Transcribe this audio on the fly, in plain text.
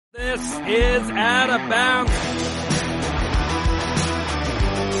This is Out of Bounds.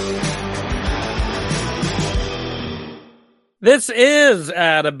 This is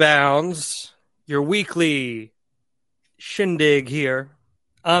Out of Bounds, your weekly shindig here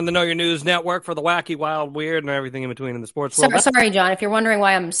on the Know Your News Network for the wacky, wild, weird, and everything in between in the sports world. Sorry, John. If you're wondering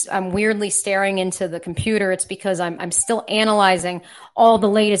why I'm weirdly staring into the computer, it's because I'm still analyzing all the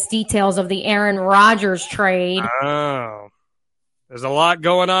latest details of the Aaron Rodgers trade. Oh, there's a lot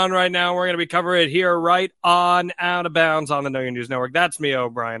going on right now. We're going to be covering it here right on Out of Bounds on the Know Your News Network. That's me,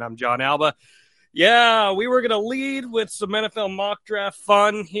 O'Brien. I'm John Alba. Yeah, we were going to lead with some NFL mock draft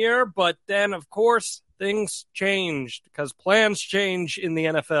fun here, but then, of course, things changed because plans change in the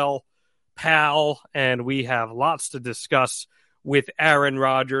NFL, pal, and we have lots to discuss with Aaron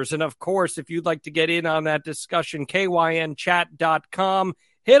Rodgers. And, of course, if you'd like to get in on that discussion, kynchat.com,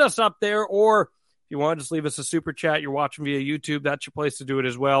 hit us up there, or if you want to just leave us a super chat, you're watching via YouTube, that's your place to do it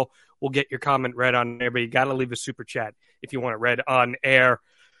as well. We'll get your comment read on air, but you got to leave a super chat if you want it read on air.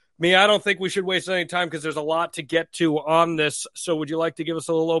 I don't think we should waste any time because there's a lot to get to on this. So would you like to give us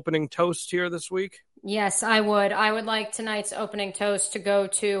a little opening toast here this week? Yes, I would. I would like tonight's opening toast to go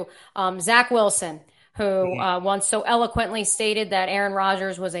to Zach Wilson, who once so eloquently stated that Aaron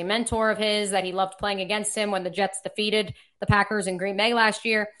Rodgers was a mentor of his, that he loved playing against him when the Jets defeated the Packers in Green Bay last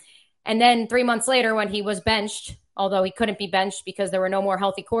year. And then 3 months later, when he was benched, although he couldn't be benched because there were no more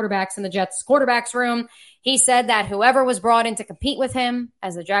healthy quarterbacks in the Jets quarterbacks room, he said that whoever was brought in to compete with him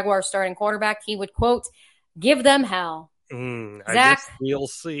as the Jaguars starting quarterback, he would, quote, give them hell. I Zach, guess we'll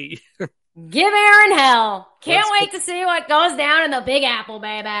see. Give Aaron hell. Can't wait to see what goes down in the Big Apple,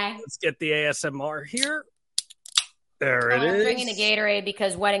 baby. Let's get the ASMR here. There it is. I'm drinking the Gatorade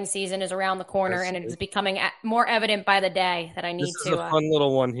because wedding season is around the corner, and it is becoming more evident by the day that I need to. This is a fun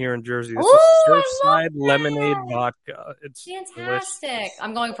little one here in Jersey. This is Surfside Lemonade Vodka. It's fantastic. Delicious.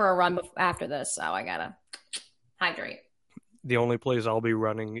 I'm going for a run after this, so I gotta hydrate. The only place I'll be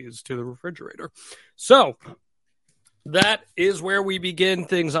running is to the refrigerator. So that is where we begin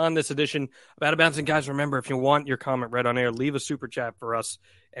things on this edition of Out of Bounds. And guys, remember, if you want your comment read on air, leave a super chat for us,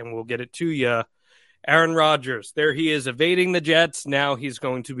 and we'll get it to you. Aaron Rodgers, there he is evading the Jets. Now he's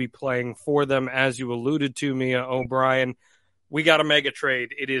going to be playing for them, as you alluded to, Mia O'Brien. We got a mega trade.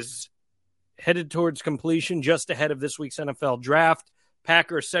 It is headed towards completion just ahead of this week's NFL draft.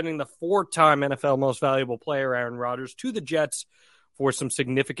 Packers sending the 4-time NFL Most Valuable Player, Aaron Rodgers, to the Jets for some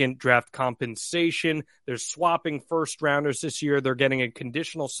significant draft compensation. They're swapping first-rounders this year. They're getting a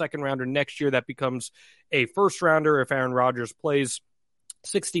conditional second-rounder next year that becomes a first-rounder if Aaron Rodgers plays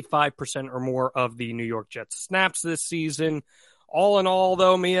 65% or more of the New York Jets snaps this season. All in all,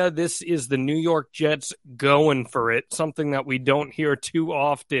 though, Mia, this is the New York Jets going for it, something that we don't hear too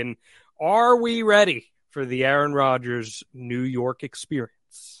often. Are we ready for the Aaron Rodgers New York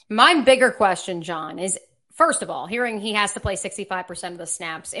experience? My bigger question, John, is, first of all, hearing he has to play 65% of the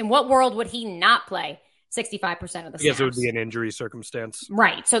snaps, in what world would he not play 65% of the snaps? Yes, it would be an injury circumstance.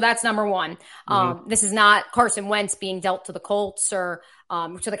 Right. So that's number one. This is not Carson Wentz being dealt to the Colts or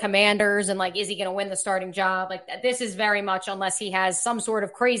to the Commanders and, like, is he going to win the starting job? Like, this is very much, unless he has some sort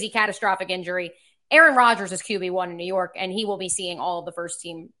of crazy catastrophic injury, Aaron Rodgers is QB1 in New York, and he will be seeing all of the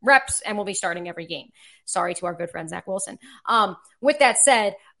first-team reps and will be starting every game. Sorry to our good friend, Zach Wilson. With that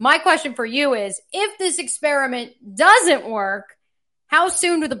said, my question for you is, if this experiment doesn't work, how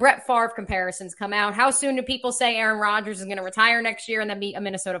soon do the Brett Favre comparisons come out? How soon do people say Aaron Rodgers is going to retire next year and then be a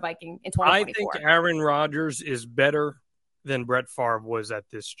Minnesota Viking in 2024? I think Aaron Rodgers is better than Brett Favre was at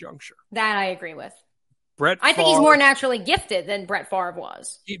this juncture. That I agree with. I think he's more naturally gifted than Brett Favre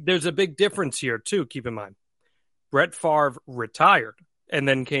was. There's a big difference here, too, keep in mind. Brett Favre retired and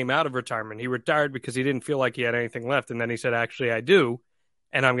then came out of retirement. He retired because he didn't feel like he had anything left, and then he said, actually, I do,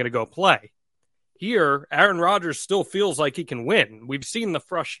 and I'm going to go play. Here, Aaron Rodgers still feels like he can win. We've seen the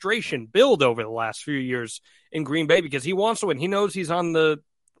frustration build over the last few years in Green Bay because he wants to win. He knows he's on the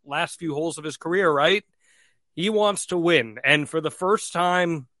last few holes of his career, right? He wants to win. And for the first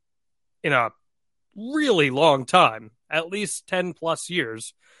time in a really long time, at least 10 plus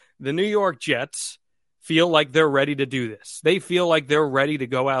years, the New York Jets feel like they're ready to do this. They feel like they're ready to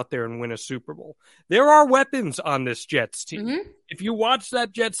go out there and win a Super Bowl. There are weapons on this Jets team. Mm-hmm. If you watch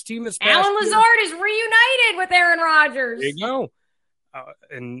that Jets team this past Alan Lazard is reunited with Aaron Rodgers. There you go.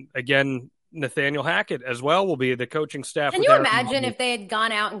 And again, Nathaniel Hackett as well will be the coaching staff. Can you imagine if they had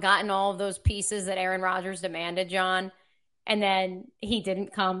gone out and gotten all of those pieces that Aaron Rodgers demanded, John, and then he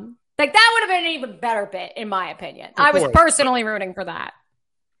didn't come? Like, that would have been an even better bit, in my opinion. I was personally rooting for that.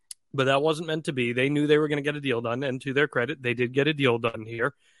 But that wasn't meant to be. They knew they were going to get a deal done, and to their credit, they did get a deal done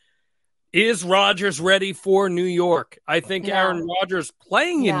here. Is Rodgers ready for New York? I think No. Aaron Rodgers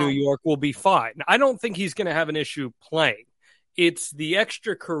playing in New York will be fine. I don't think he's going to have an issue playing. It's the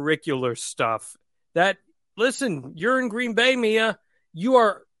extracurricular stuff that, listen, you're in Green Bay, Mia. You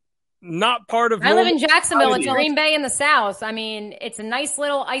are not part of. I live in Jacksonville. It's Green Bay in the South. I mean, it's a nice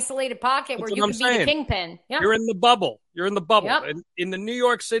little isolated pocket where you can be the kingpin. Yep. You're in the bubble. You're in the bubble. Yep. In the New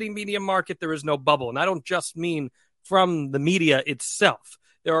York City media market, there is no bubble. And I don't just mean from the media itself.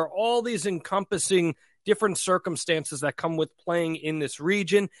 There are all these encompassing different circumstances that come with playing in this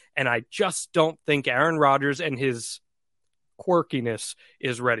region. And I just don't think Aaron Rodgers and his quirkiness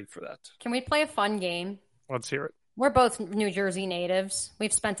is ready for that. Can we play a fun game? Let's hear it. We're both New Jersey natives.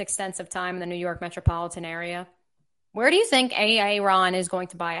 We've spent extensive time in the New York metropolitan area. Where do you think Aaron is going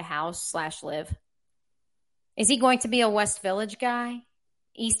to buy a house / live? Is he going to be a West Village guy?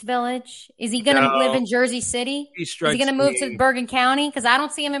 East Village? Is he going to live in Jersey City? Is he going to move to Bergen County? Because I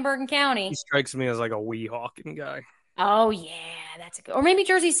don't see him in Bergen County. He strikes me as like a Weehawken guy. Oh, yeah. That's a good. Or maybe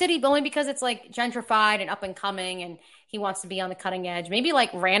Jersey City, but only because it's like gentrified and up and coming and he wants to be on the cutting edge. Maybe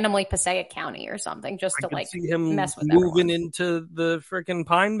like randomly Passaic County or something just to like see him mess with moving everyone. Into the freaking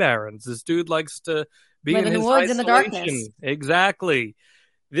Pine Barrens. This dude likes to be live in the woods in the darkness. Exactly.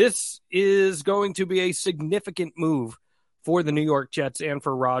 This is going to be a significant move for the New York Jets and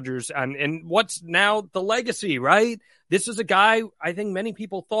for Rodgers. And what's now the legacy, right? This is a guy, I think many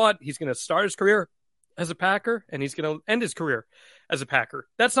people thought he's going to start his career as a Packer and he's going to end his career as a Packer.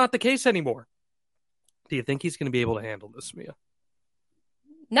 That's not the case anymore. Do you think he's going to be able to handle this, Mia?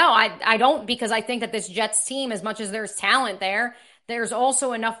 No, I don't, because I think that this Jets team, as much as there's talent there, there's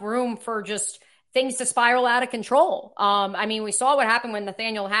also enough room for just things to spiral out of control. I mean, we saw what happened when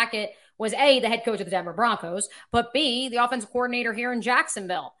Nathaniel Hackett was A, the head coach of the Denver Broncos, but B, the offensive coordinator here in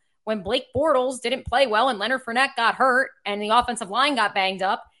Jacksonville. When Blake Bortles didn't play well and Leonard Fournette got hurt and the offensive line got banged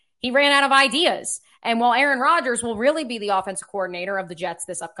up, he ran out of ideas. And while Aaron Rodgers will really be the offensive coordinator of the Jets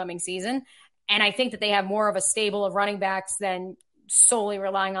this upcoming season, and I think that they have more of a stable of running backs than solely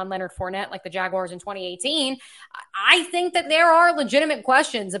relying on Leonard Fournette like the Jaguars in 2018, I think that there are legitimate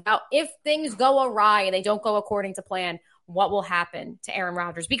questions about if things go awry and they don't go according to plan, what will happen to Aaron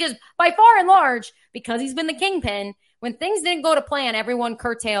Rodgers? Because by far and large, because he's been the kingpin, when things didn't go to plan, everyone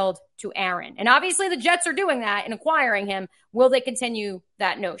curtailed to Aaron. And obviously the Jets are doing that and acquiring him. Will they continue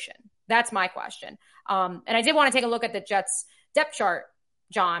that notion? That's my question. And I did want to take a look at the Jets depth chart,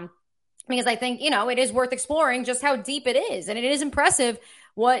 John, because I think, it is worth exploring just how deep it is. And it is impressive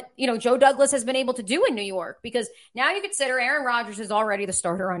what, Joe Douglas has been able to do in New York, because now you consider Aaron Rodgers is already the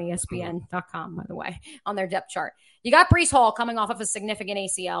starter on ESPN.com, by the way, on their depth chart. You got Breece Hall coming off of a significant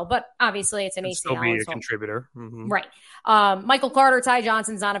ACL, but obviously it's an ACL. Still be a contributor. Mm-hmm. Right. Michael Carter, Ty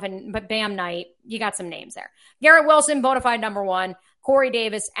Johnson, Zonovan, but Bam Knight. You got some names there. Garrett Wilson, bona fide number one. Corey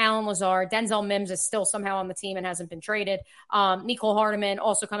Davis, Alan Lazard, Denzel Mims is still somehow on the team and hasn't been traded. Nicole Hardeman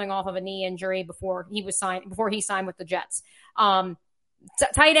also coming off of a knee injury before he signed with the Jets.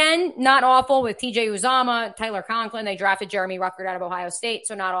 Tight end, not awful with TJ Uzama, Tyler Conklin. They drafted Jeremy Ruckert out of Ohio State,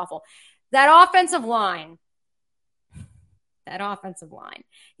 so not awful. That offensive line,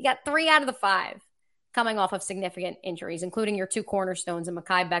 you got 3 out of the 5 coming off of significant injuries, including your 2 cornerstones in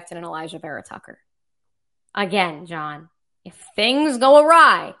Mekhi Becton and Elijah Vera Tucker. Again, John, if things go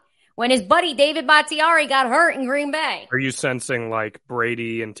awry, when his buddy David Bakhtiari got hurt in Green Bay. Are you sensing like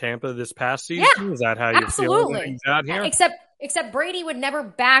Brady in Tampa this past season? Yeah, is that how you feel things out here? Except Brady would never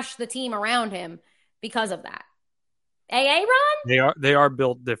bash the team around him because of that. Ron? They are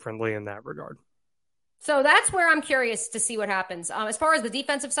built differently in that regard. So that's where I'm curious to see what happens. As far as the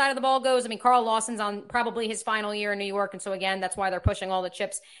defensive side of the ball goes, I mean, Carl Lawson's on probably his final year in New York. And so, again, that's why they're pushing all the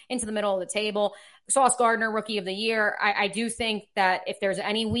chips into the middle of the table. Sauce Gardner, Rookie of the Year. I do think that if there's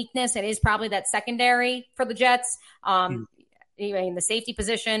any weakness, it is probably that secondary for the Jets. In the safety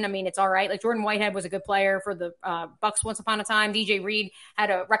position, I mean, it's all right. Like Jordan Whitehead was a good player for the Bucs once upon a time. DJ Reed had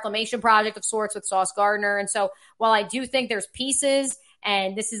a reclamation project of sorts with Sauce Gardner. And so while I do think there's pieces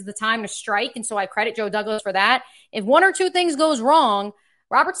and this is the time to strike, and so I credit Joe Douglas for that, if 1 or 2 things goes wrong,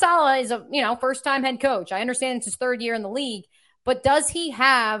 Robert Saleh is a first-time head coach. I understand it's his 3rd year in the league, but does he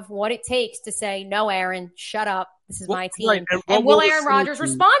have what it takes to say, no, Aaron, shut up. This is my team. Right. And will Aaron Rodgers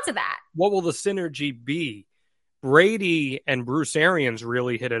respond to that? What will the synergy be? Brady and Bruce Arians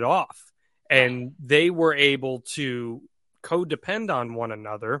really hit it off, and they were able to co-depend on one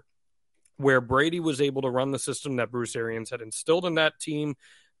another, where Brady was able to run the system that Bruce Arians had instilled in that team,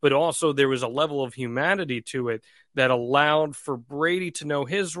 but also there was a level of humanity to it that allowed for Brady to know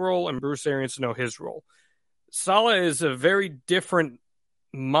his role and Bruce Arians to know his role. Saleh is a very different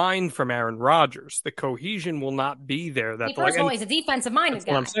mind from Aaron Rodgers. The cohesion will not be there. First of all, he's a defensive minded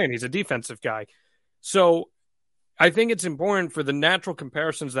guy. What I'm saying. He's a defensive guy. So I think it's important for the natural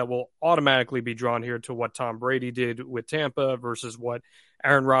comparisons that will automatically be drawn here to what Tom Brady did with Tampa versus what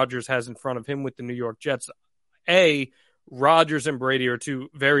Aaron Rodgers has in front of him with the New York Jets. Rodgers and Brady are two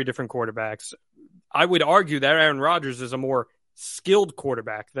very different quarterbacks. I would argue that Aaron Rodgers is a more skilled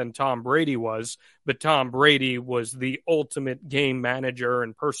quarterback than Tom Brady was, but Tom Brady was the ultimate game manager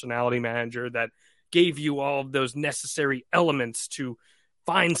and personality manager that gave you all of those necessary elements to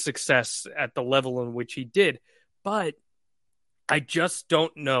find success at the level in which he did. But I just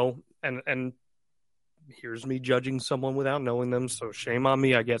don't know, and here's me judging someone without knowing them, so shame on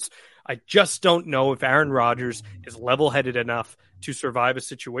me, I guess. I just don't know if Aaron Rodgers is level-headed enough to survive a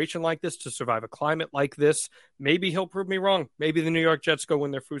situation like this, to survive a climate like this. Maybe he'll prove me wrong. Maybe the New York Jets go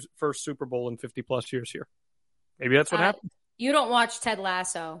win their first Super Bowl in 50-plus years here. Maybe that's what happened. You don't watch Ted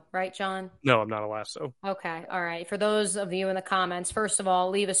Lasso, right, John? No, I'm not a Lasso. Okay, all right. For those of you in the comments, first of all,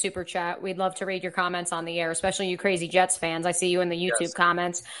 leave a super chat. We'd love to read your comments on the air, especially you crazy Jets fans. I see you in the YouTube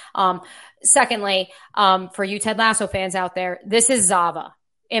comments. Secondly, for you Ted Lasso fans out there, this is Zava,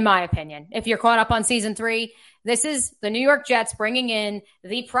 in my opinion. If you're caught up on season 3, this is the New York Jets bringing in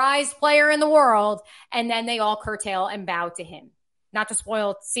the prized player in the world, and then they all curtail and bow to him. Not to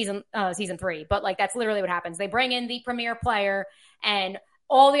spoil season 3, but like that's literally what happens. They bring in the premier player and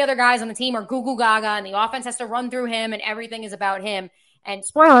all the other guys on the team are goo goo gaga and the offense has to run through him and everything is about him. And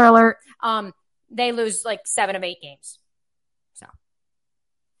spoiler alert, they lose like 7 of 8 games.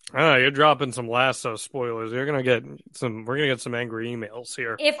 You're dropping some Lasso spoilers. We're gonna get some angry emails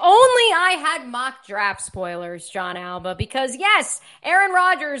here. If only I had mock draft spoilers, John Alba, because yes, Aaron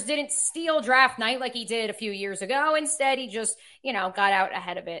Rodgers didn't steal draft night like he did a few years ago. Instead, he just, got out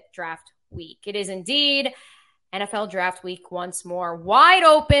ahead of it draft week. It is indeed NFL draft week once more, wide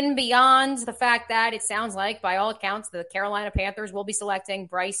open beyond the fact that it sounds like, by all accounts, the Carolina Panthers will be selecting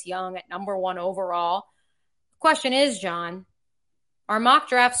Bryce Young at number 1 overall. Question is, John, are mock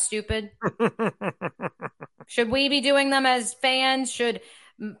drafts stupid? Should we be doing them as fans? Should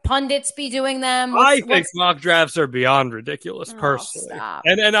pundits be doing them? I think mock drafts are beyond ridiculous, personally. Stop.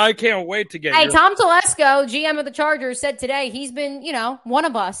 And I can't wait to get Tom Telesco, GM of the Chargers, said today he's been, one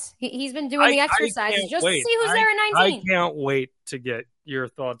of us. He's been doing the exercises just to see who's there in 19. I can't wait to get your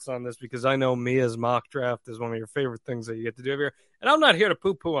thoughts on this because I know Mia's mock draft is one of your favorite things that you get to do every year. And I'm not here to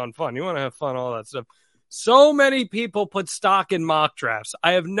poo-poo on fun. You want to have fun, all that stuff. So many people put stock in mock drafts.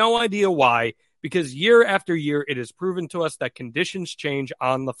 I have no idea why, because year after year, it is proven to us that conditions change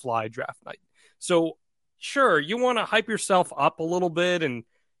on the fly draft night. So, sure, you want to hype yourself up a little bit and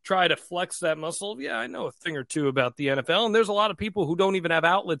try to flex that muscle. Yeah, I know a thing or two about the NFL, and there's a lot of people who don't even have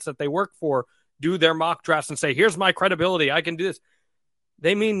outlets that they work for do their mock drafts and say, here's my credibility, I can do this.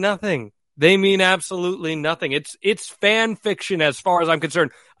 They mean nothing. They mean absolutely nothing. It's fan fiction as far as I'm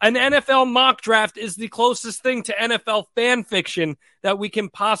concerned. An NFL mock draft is the closest thing to NFL fan fiction that we can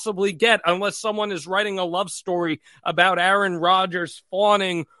possibly get, unless someone is writing a love story about Aaron Rodgers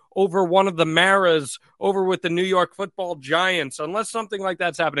fawning over one of the Maras over with the New York Football Giants. Unless something like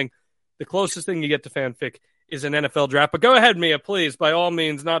that's happening, the closest thing you get to fanfic is an NFL draft. But go ahead, Mia, please, by all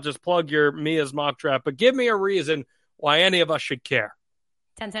means, not just plug your Mia's mock draft, but give me a reason why any of us should care.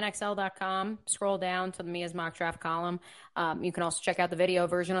 1010XL.com. Scroll down to the Mia's mock draft column. You can also check out the video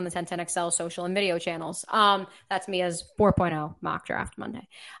version on the 1010XL social and video channels. That's Mia's 4.0 mock draft Monday.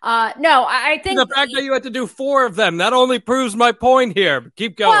 I think the fact that you had to do 4 of them, that only proves my point here.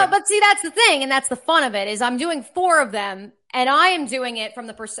 Keep going. Well, but see, that's the thing, and that's the fun of it, is I'm doing 4 of them, and I am doing it from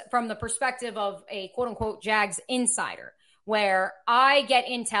the perspective of a quote-unquote Jags insider, where I get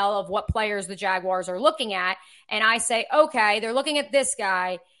intel of what players the Jaguars are looking at, and I say, okay, they're looking at this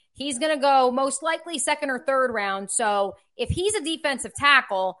guy. He's going to go most likely 2nd or 3rd round. So if he's a defensive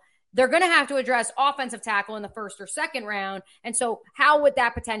tackle, they're going to have to address offensive tackle in the 1st or 2nd round. And so how would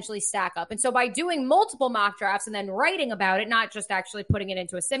that potentially stack up? And so by doing multiple mock drafts and then writing about it, not just actually putting it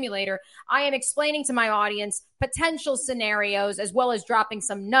into a simulator, I am explaining to my audience potential scenarios as well as dropping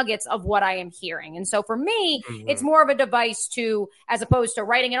some nuggets of what I am hearing. And so for me, it's more of a device to, as opposed to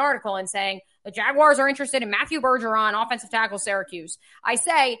writing an article and saying, the Jaguars are interested in Matthew Bergeron, offensive tackle, Syracuse. I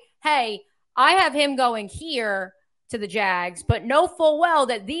say, hey, I have him going here to the Jags, but know full well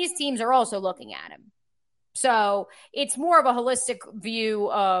that these teams are also looking at him. So it's more of a holistic view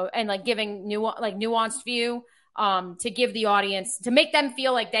and like giving nuanced view to give the audience, to make them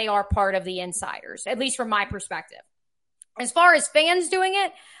feel like they are part of the insiders, at least from my perspective. As far as fans doing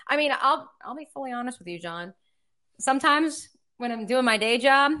it, I mean, I'll be fully honest with you, John. Sometimes when I'm doing my day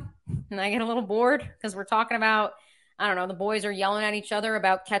job and I get a little bored because we're talking about I don't know, the boys are yelling at each other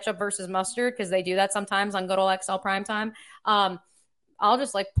about ketchup versus mustard because they do that sometimes on good old XL primetime. I'll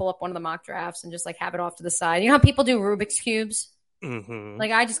just like pull up one of the mock drafts and just like have it off to the side. You know how people do Rubik's cubes? Mm-hmm.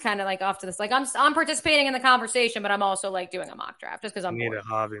 Like I just kind of like off to this, like I'm participating in the conversation, but I'm also like doing a mock draft just because I'm bored. A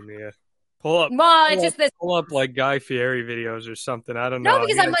hobby, Mia. Pull up like Guy Fieri videos or something. I don't know. No,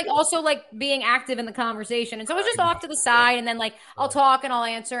 because I'm like also like being active in the conversation. And so it's just off to the side and then like I'll talk and I'll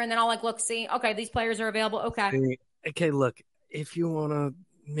answer and then I'll like see, okay, these players are available. Okay, look, if you want to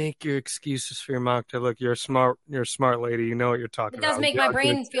make your excuses for your mock draft, look, you're a smart lady. You know what you're talking about. It does make my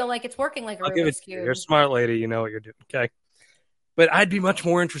brain feel like it's working like a Rubik's Cube. You're a smart lady. You know what you're doing. Okay. But I'd be much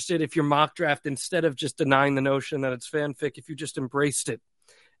more interested if your mock draft, instead of just denying the notion that it's fanfic, if you just embraced it.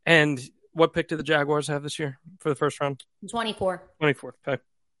 And what pick did the Jaguars have this year for the first round? 24. 24. Okay.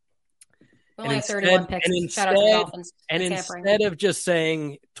 We only have 31 picks. And instead of just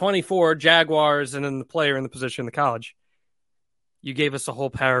saying 24 Jaguars and then the player in the position in the college, you gave us a whole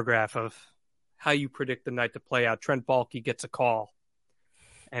paragraph of how you predict the night to play out. Trent Baalke gets a call,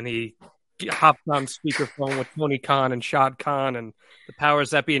 and he hops on speakerphone with Tony Khan and Shad Khan and the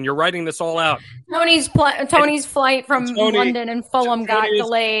powers that be, and you're writing this all out. Tony's flight from London and Fulham got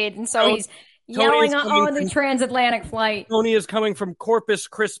delayed, and so he's yelling on the transatlantic flight. Tony is coming from Corpus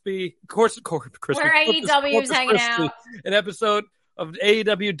Christi, where AEW is hanging out. An episode of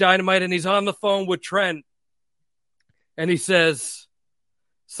AEW Dynamite, and he's on the phone with Trent, and he says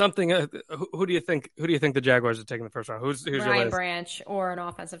something. Who do you think? Who do you think the Jaguars are taking the first round? Who's Ryan Branch or an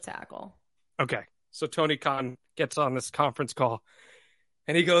offensive tackle? Okay, so Tony Khan gets on this conference call,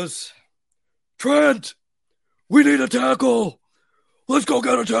 and he goes, "Trent, we need a tackle. Let's go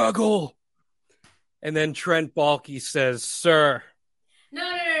get a tackle." And then Trent Baalke says, "Sir."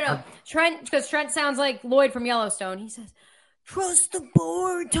 No. Trent, because Trent sounds like Lloyd from Yellowstone. He says, "Trust the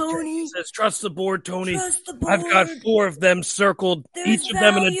board, Tony." He says, "Trust the board, Tony. Trust the board. I've got 4 of them circled, There's each of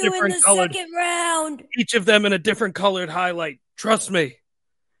them in a different in colored second round. Each of them in a different colored highlight. Trust me."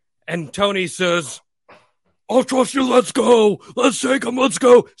 And Tony says, "I'll trust you. Let's go. Let's take him. Let's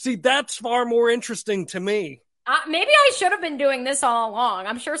go." See, that's far more interesting to me. Maybe I should have been doing this all along.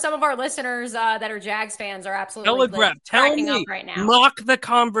 I'm sure some of our listeners that are Jags fans are absolutely cracking up right now. Mock the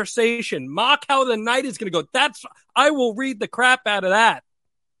conversation. Mock how the night is going to go. I will read the crap out of that.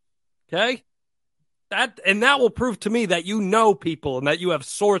 Okay? That will prove to me that you know people and that you have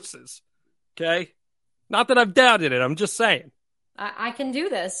sources. Okay? Not that I've doubted it. I'm just saying. I can do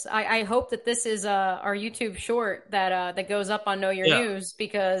this. I hope that this is our YouTube short that goes up on Know Your News,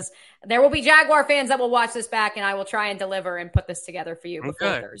 because there will be Jaguar fans that will watch this back, and I will try and deliver and put this together for you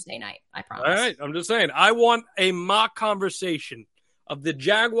before Thursday night. I promise. All right. I'm just saying. I want a mock conversation of the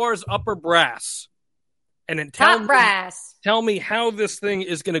Jaguars upper brass. And then tell me how this thing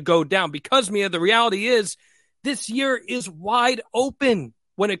is going to go down. Because, Mia, the reality is this year is wide open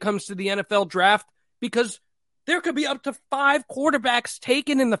when it comes to the NFL draft, because there could be up to 5 quarterbacks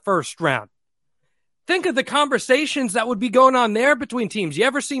taken in the first round. Think of the conversations that would be going on there between teams. You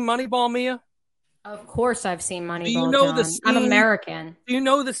ever seen Moneyball, Mia? Of course I've seen Moneyball, Do you know the scene, I'm American. Do you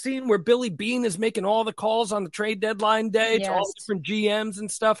know the scene where Billy Beane is making all the calls on the trade deadline day to all the different GMs and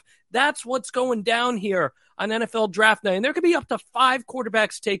stuff? That's what's going down here on NFL Draft Night. And there could be up to 5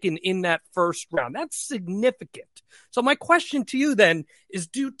 quarterbacks taken in that first round. That's significant. So my question to you then is,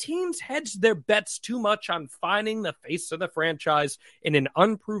 do teams hedge their bets too much on finding the face of the franchise in an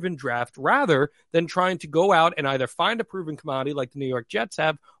unproven draft rather than trying to go out and either find a proven commodity like the New York Jets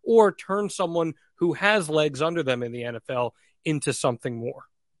have, or turn someone who has legs under them in the NFL into something more?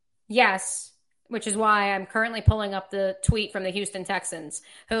 Yes, which is why I'm currently pulling up the tweet from the Houston Texans,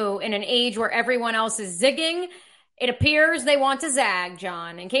 who, in an age where everyone else is zigging, it appears they want to zag,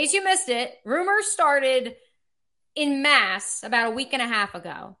 John. In case you missed it, rumors started in mass about a week and a half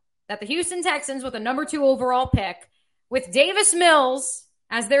ago that the Houston Texans, with a number 2 overall pick, with Davis Mills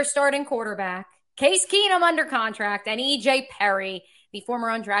as their starting quarterback, Case Keenum under contract, and E.J. Perry, the former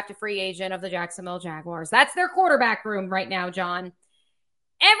undrafted free agent of the Jacksonville Jaguars. That's their quarterback room right now, John.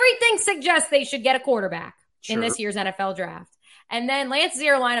 Everything suggests they should get a quarterback in this year's NFL draft. And then Lance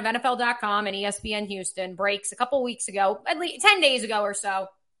Zierlein of NFL.com and ESPN Houston breaks a couple weeks ago, at least 10 days ago or so,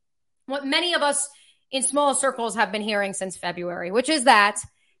 what many of us in small circles have been hearing since February, which is that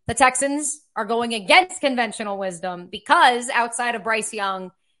the Texans are going against conventional wisdom because outside of Bryce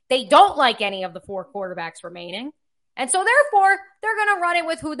Young, they don't like any of the 4 quarterbacks remaining. And so therefore, they're going to run it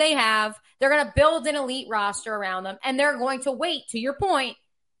with who they have. They're going to build an elite roster around them, and they're going to wait, to your point,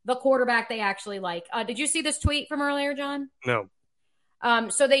 the quarterback they actually like. Did you see this tweet from earlier, John? No.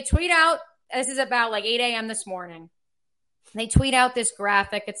 So they tweet out, this is about like 8 a.m. this morning. They tweet out this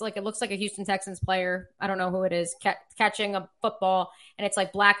graphic. It looks like a Houston Texans player. I don't know who it is, catching a football, and it's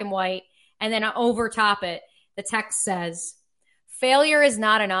like black and white. And then over top it, the text says, "Failure is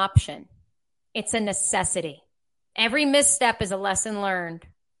not an option. It's a necessity. Every misstep is a lesson learned.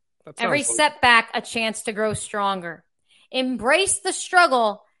 Every setback, a chance to grow stronger. Embrace the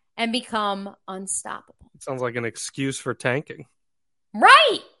struggle and become unstoppable." It sounds like an excuse for tanking.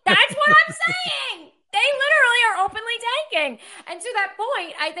 Right. That's what I'm saying. They literally are openly tanking. And to that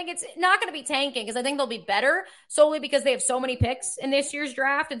point, I think it's not going to be tanking because I think they'll be better solely because they have so many picks in this year's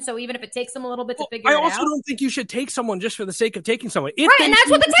draft. And so even if it takes them a little bit to figure it out. I also don't think you should take someone just for the sake of taking someone. Right, and that's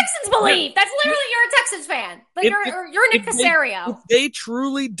what the Texans believe. That's literally, you're a Texans fan. Like you're Nick Caserio. If they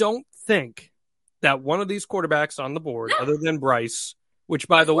truly don't think that one of these quarterbacks on the board, other than Bryce, which,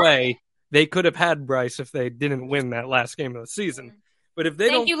 by the way, they could have had Bryce if they didn't win that last game of the season. But if they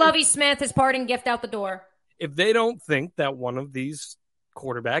Thank you, Lovie Smith, his parting gift out the door. If they don't think that one of these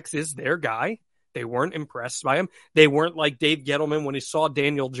quarterbacks is their guy, they weren't impressed by him. They weren't like Dave Gettleman when he saw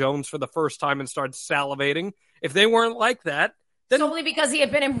Daniel Jones for the first time and started salivating. If they weren't like that, then solely because he had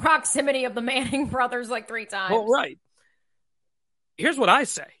been in proximity of the Manning brothers like 3 times. Well, right. Here's what I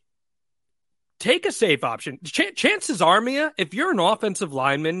say. Take a safe option. Chances are, Mia, if you're an offensive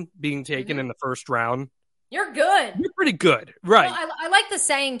lineman being taken in the first round, you're good. You're pretty good. Right. Well, I like the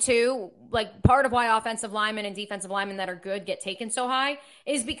saying, too, like part of why offensive linemen and defensive linemen that are good get taken so high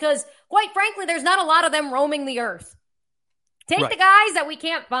is because, quite frankly, there's not a lot of them roaming the earth. Take the guys that we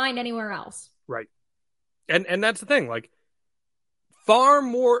can't find anywhere else. Right. And that's the thing. Like,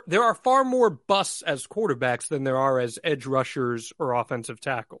 there are far more busts as quarterbacks than there are as edge rushers or offensive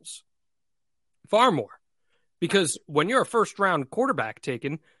tackles. Far more. Because when you're a first-round quarterback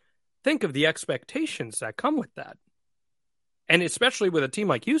taken, think of the expectations that come with that. And especially with a team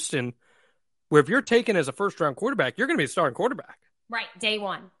like Houston, where if you're taken as a first-round quarterback, you're going to be a starting quarterback. Right, day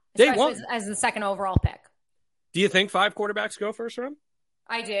one. Day one. As the second overall pick. Do you think 5 quarterbacks go first round?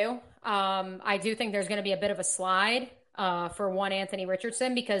 I do. I do think there's going to be a bit of a slide for one Anthony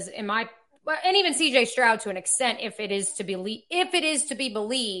Richardson because and even CJ Stroud to an extent, if it is to be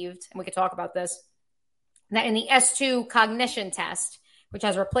believed, and we could talk about this, that in the S2 cognition test, which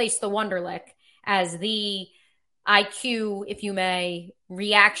has replaced the Wonderlic as the IQ, if you may,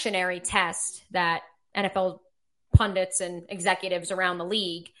 reactionary test that NFL pundits and executives around the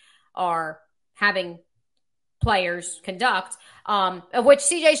league are having players conduct, of which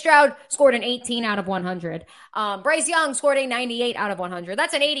CJ Stroud scored an 18 out of 100. Bryce Young scored a 98 out of 100.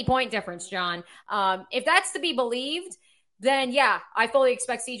 That's an 80-point difference, John. If that's to be believed, then yeah, I fully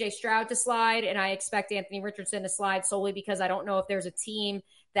expect CJ Stroud to slide, and I expect Anthony Richardson to slide solely because I don't know if there's a team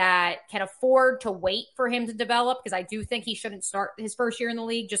that can afford to wait for him to develop, because I do think he shouldn't start his first year in the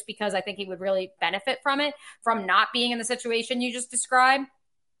league just because I think he would really benefit from it, from not being in the situation you just described.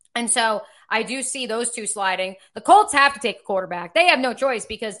 And so I do see those two sliding. The Colts have to take a quarterback. They have no choice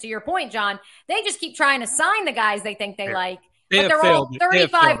because, to your point, John, they just keep trying to sign the guys they think they like, but they're all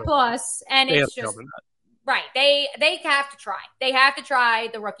 35 plus, and it's just right. They have to try. They have to try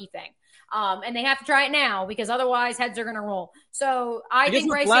the rookie thing. And they have to try it now because otherwise heads are going to roll. So I think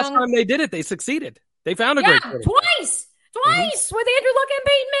Bryce Young, last time they did it, they succeeded. They found a great quarterback. Twice with Andrew Luck and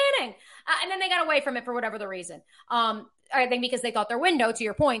Peyton Manning. And then they got away from it for whatever the reason. I think because they thought their window, to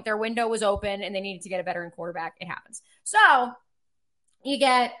your point, their window was open and they needed to get a veteran quarterback. It happens. So you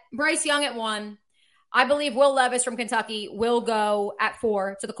get Bryce Young at 1. I believe Will Levis from Kentucky will go at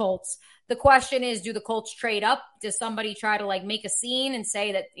 4 to the Colts. The question is, do the Colts trade up? Does somebody try to make a scene and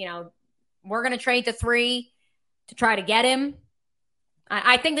say that, we're going to trade to 3 to try to get him?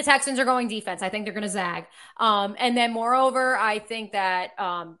 I think the Texans are going defense. I think they're going to zag. And then moreover, I think that,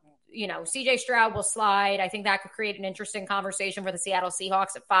 CJ Stroud will slide. I think that could create an interesting conversation for the Seattle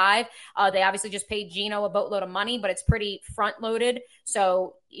Seahawks at 5. They obviously just paid Geno a boatload of money, but it's pretty front loaded.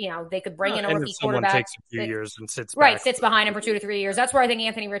 So, they could bring in a rookie quarterback. Takes a few years and sits behind him for 2 to 3 years. That's where I think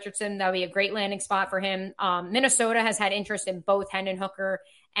Anthony Richardson, that would be a great landing spot for him. Minnesota has had interest in both Hendon Hooker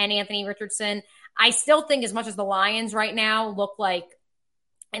and Anthony Richardson. I still think, as much as the Lions right now look like,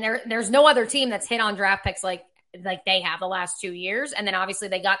 and there's no other team that's hit on draft picks like they have the last 2 years. And then obviously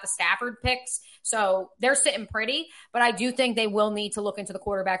they got the Stafford picks. So they're sitting pretty, but I do think they will need to look into the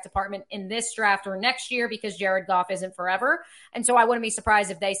quarterback department in this draft or next year because Jared Goff isn't forever. And so I wouldn't be surprised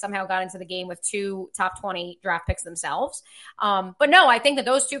if they somehow got into the game with 2 top 20 draft picks themselves. But no, I think that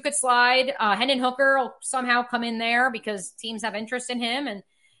those 2 could slide. Hendon Hooker will somehow come in there because teams have interest in him. And,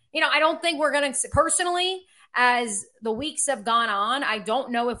 I don't think we're going to, personally, as the weeks have gone on, I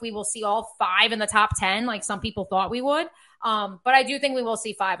don't know if we will see all 5 in the top 10 like some people thought we would. But I do think we will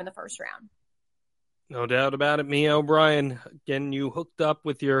see 5 in the first round. No doubt about it. Mia O'Brien, getting you hooked up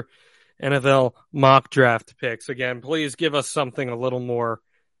with your NFL mock draft picks. Again, please give us something a little more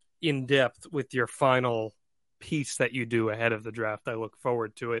in depth with your final piece that you do ahead of the draft. I look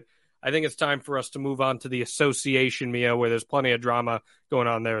forward to it. I think it's time for us to move on to the association, Mia, where there's plenty of drama going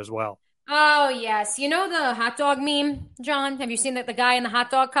on there as well. Oh, yes. You know the hot dog meme, John? Have you seen that the guy in the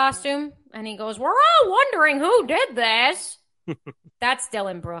hot dog costume? And he goes, "We're all wondering who did this." That's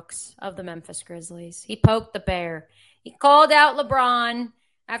Dylan Brooks of the Memphis Grizzlies. He poked the bear. He called out LeBron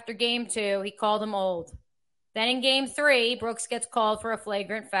after game 2. He called him old. Then in game 3, Brooks gets called for a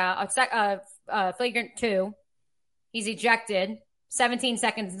flagrant foul, flagrant 2. He's ejected 17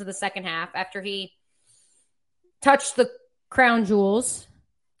 seconds into the second half after he touched the crown jewels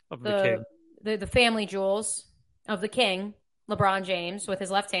Of the king. the family jewels of the king, LeBron James, with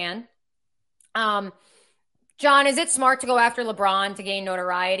his left hand. John, is it smart to go after LeBron to gain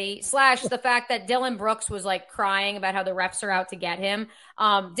notoriety? / the fact that Dylan Brooks was like crying about how the refs are out to get him.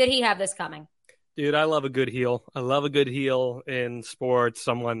 Did he have this coming? Dude, I love a good heel. I love a good heel in sports,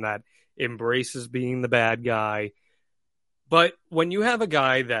 someone that embraces being the bad guy. But when you have a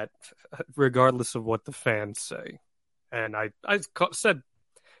guy that, regardless of what the fans say, and I said,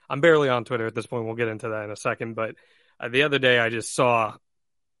 I'm barely on Twitter at this point. We'll get into that in a second. But the other day, I just saw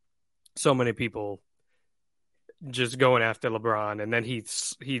so many people just going after LeBron. And then he,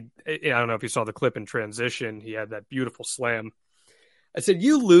 I don't know if you saw the clip in transition. He had that beautiful slam. I said,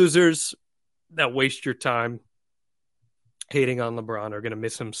 you losers that waste your time hating on LeBron are going to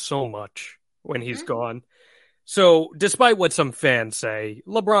miss him so much when he's gone. So despite what some fans say,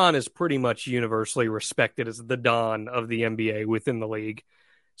 LeBron is pretty much universally respected as the Don of the NBA within the league.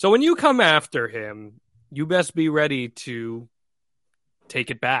 So when you come after him, you best be ready to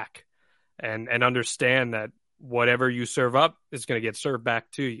take it back and understand that whatever you serve up is going to get served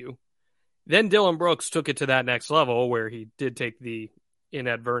back to you. Then Dylan Brooks took it to that next level where he did take the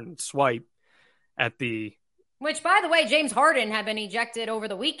inadvertent swipe at the... Which, by the way, James Harden had been ejected over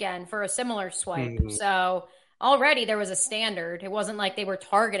the weekend for a similar swipe. So already there was a standard. It wasn't like they were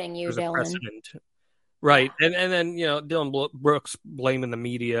targeting you, Dylan. Right. And then, you know, Dylan Brooks blaming the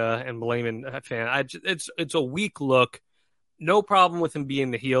media and blaming a fan. It's a weak look. No problem with him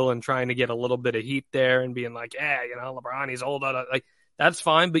being the heel and trying to get a little bit of heat there and being like, yeah, you know, LeBron, he's old. Like, that's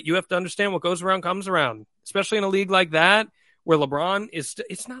fine. But you have to understand what goes around comes around, especially in a league like that where LeBron is.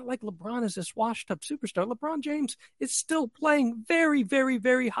 It's not like LeBron is this washed up superstar. LeBron James is still playing very, very,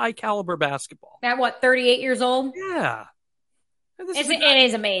 very high caliber basketball. At what, 38 years old? Yeah. It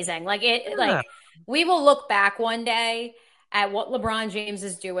is amazing. Like we will look back one day at what LeBron James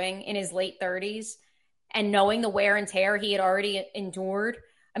is doing in his late 30s and knowing the wear and tear he had already endured.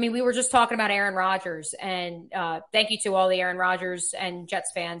 I mean, we were just talking about Aaron Rodgers, and thank you to all the Aaron Rodgers and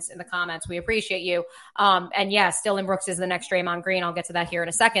Jets fans in the comments. We appreciate you. And yes, Dylan Brooks is the next Draymond Green. I'll get to that here in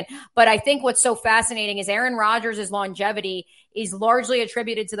a second. But I think what's so fascinating is Aaron Rodgers' longevity is largely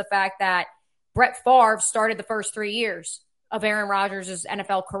attributed to the fact that Brett Favre started the first 3 years of Aaron Rodgers'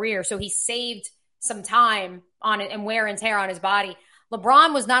 NFL career. So he saved some time on it and wear and tear on his body.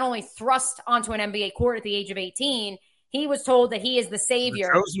 LeBron was not only thrust onto an NBA court at the age of 18, he was told that he is the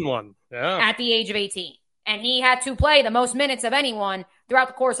savior, the chosen one, at the age of 18. And he had to play the most minutes of anyone throughout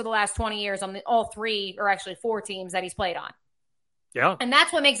the course of the last 20 years on all 3, or actually 4 teams that he's played on. Yeah. And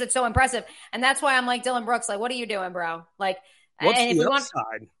that's what makes it so impressive. And that's why I'm like, Dylan Brooks, like, what are you doing, bro? Like, what's and if the you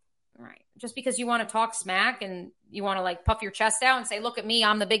upside? Right. Just because you want to talk smack and you want to like puff your chest out and say, look at me,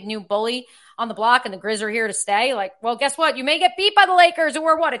 I'm the big new bully on the block and the Grizz are here to stay. Like, well, guess what? You may get beat by the Lakers who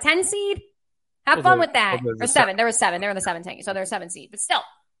were what, a 10 seed? Have fun with that. Or 7. There was 7. They were in the 7 tank. So they're 7 seed. But still,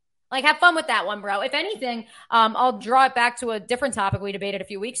 like, have fun with that one, bro. If anything, I'll draw it back to a different topic we debated a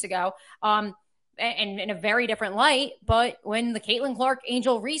few weeks ago. And in a very different light. But when the Caitlin Clark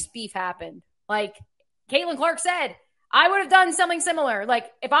Angel Reese beef happened, like Caitlin Clark said, I would have done something similar.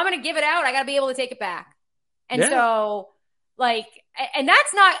 Like, if I'm going to give it out, I got to be able to take it back. And so, like, and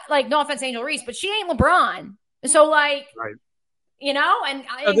that's not, like, no offense to Angel Reese, but she ain't LeBron. So, like, right. You know? And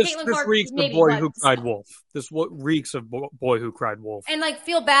this Clark reeks of boy who cried wolf. This reeks of boy who cried wolf. And, like,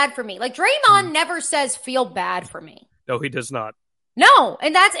 feel bad for me. Like, Draymond never says feel bad for me. No, he does not. No.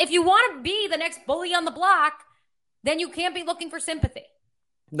 And that's, if you want to be the next bully on the block, then you can't be looking for sympathy.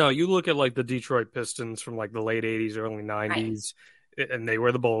 No, you look at like the Detroit Pistons from like the late 80s, early 90s, right. And they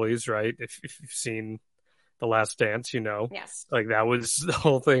were the bullies, right? If you've seen The Last Dance, you know. Yes. Like that was the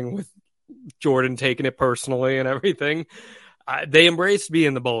whole thing with Jordan taking it personally and everything. They embraced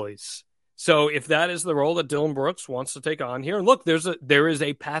being the bullies. So if that is the role that Dylan Brooks wants to take on here, and look, there is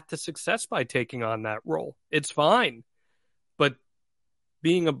a path to success by taking on that role. It's fine. But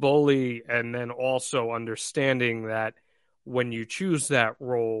being a bully and then also understanding that when you choose that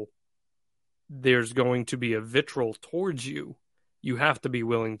role, there's going to be a vitriol towards you. You have to be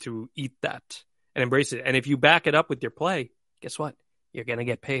willing to eat that and embrace it. And if you back it up with your play, guess what? You're going to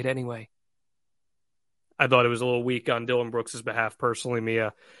get paid anyway. I thought it was a little weak on Dylan Brooks' behalf, personally,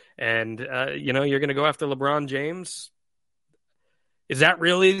 Mia. And, you're going to go after LeBron James. Is that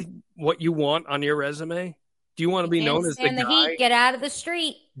really what you want on your resume? Do you want to be known as the guy? Heat, get out of the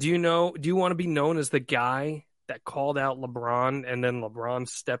street. Do you want to be known as the guy that called out LeBron and then LeBron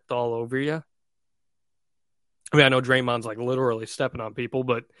stepped all over you? I mean, I know Draymond's like literally stepping on people,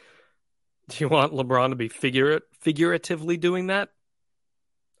 but do you want LeBron to be figuratively doing that?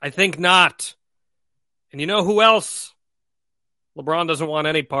 I think not. And you know who else LeBron doesn't want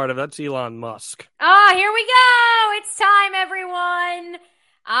any part of? That's Elon Musk. Here we go. It's time, everyone.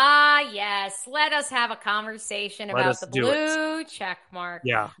 Yes. Let us have a conversation about the blue check mark.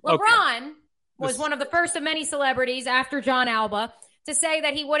 Yeah. LeBron was one of the first of many celebrities after John Alba to say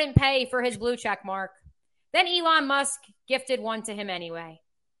that he wouldn't pay for his blue check mark. Then Elon Musk gifted one to him anyway.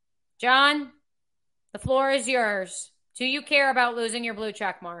 John, the floor is yours. Do you care about losing your blue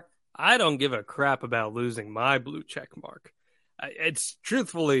check mark? I don't give a crap about losing my blue check mark. It's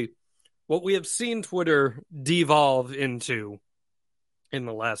truthfully what we have seen Twitter devolve into in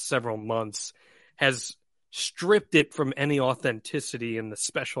the last several months has stripped it from any authenticity and the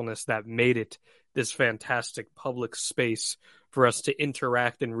specialness that made it this fantastic public space for us to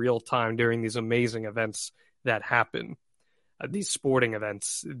interact in real time during these amazing events that happen. These sporting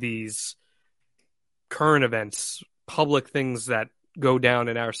events, these current events, public things that go down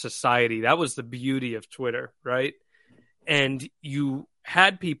in our society. That was the beauty of Twitter, right? And you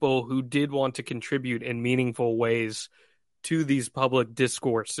had people who did want to contribute in meaningful ways to these public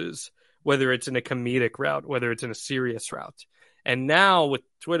discourses, whether it's in a comedic route, whether it's in a serious route. And now with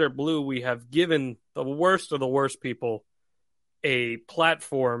Twitter Blue, we have given the worst of the worst people a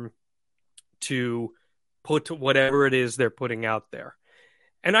platform to put whatever it is they're putting out there.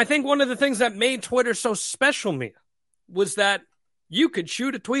 And I think one of the things that made Twitter so special, Mia, was that you could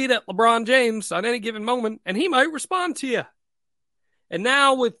shoot a tweet at LeBron James on any given moment, and he might respond to you. And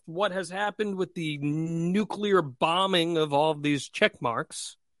now with what has happened with the nuclear bombing of all of these check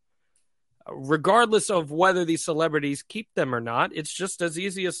marks, regardless of whether these celebrities keep them or not, it's just as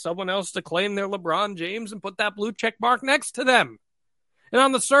easy as someone else to claim they're LeBron James and put that blue check mark next to them. And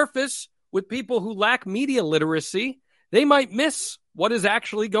on the surface, with people who lack media literacy, they might miss what is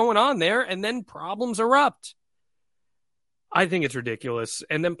actually going on there, and then problems erupt. I think it's ridiculous.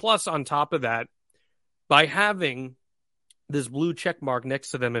 And then plus, on top of that, by having this blue check mark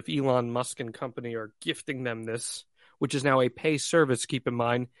next to them, if Elon Musk and company are gifting them this, which is now a pay service, keep in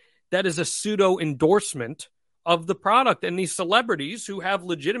mind, that is a pseudo endorsement of the product. And these celebrities who have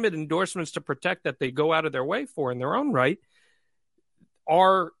legitimate endorsements to protect that they go out of their way for in their own right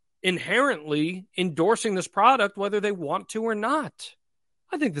are inherently endorsing this product, whether they want to or not.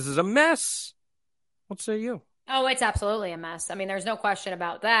 I think this is a mess. What say you? Oh, it's absolutely a mess. I mean, there's no question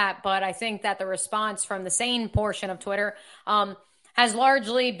about that. But I think that the response from the sane portion of Twitter has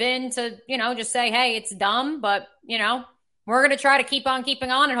largely been to, just say, hey, it's dumb, but, we're going to try to keep on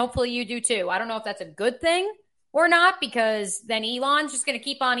keeping on, and hopefully you do too. I don't know if that's a good thing or not, because then Elon's just going to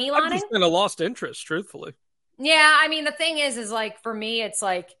keep on Eloning. I've just been a lost interest, truthfully. Yeah, I mean, the thing is like, for me, it's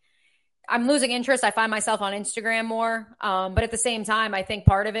like, I'm losing interest. I find myself on Instagram more. But at the same time, I think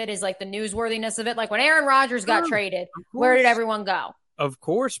part of it is like the newsworthiness of it. Like when Aaron Rodgers got traded, where did everyone go? Of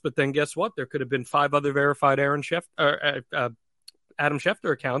course. But then guess what? There could have been 5 other verified Adam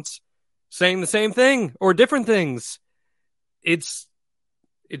Schefter accounts saying the same thing or different things. It's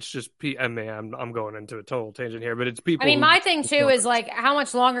just, I mean, I'm going into a total tangent here, but it's people. I mean, my thing too is like, how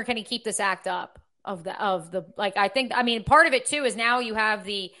much longer can he keep this act up I think, I mean, part of it too is now you have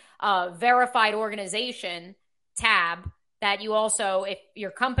the verified organization tab that you also, if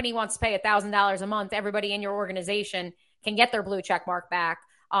your company wants to pay $1,000 a month, everybody in your organization can get their blue check mark back.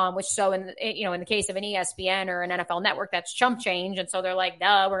 Which so in the case of an ESPN or an NFL network, that's chump change. And so they're like,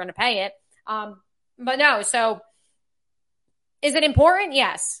 duh, we're going to pay it. But no, so is it important?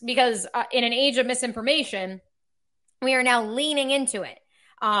 Yes, because in an age of misinformation, we are now leaning into it.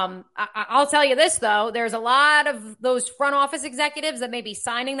 I'll tell you this, though. There's a lot of those front office executives that may be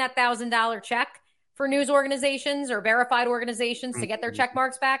signing that $1,000 check for news organizations or verified organizations to get their check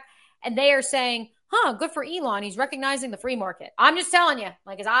marks back. And they are saying, good for Elon. He's recognizing the free market. I'm just telling you,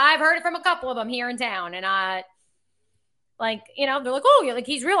 like, as I've heard it from a couple of them here in town. And they're like, oh, yeah, like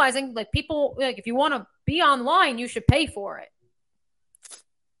he's realizing like people, like if you want to be online, you should pay for it.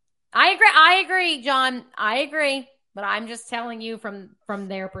 I agree, John. I agree. but I'm just telling you from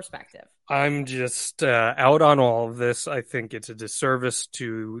their perspective. I'm just out on all of this. I think it's a disservice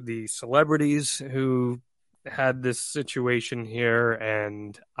to the celebrities who had this situation here,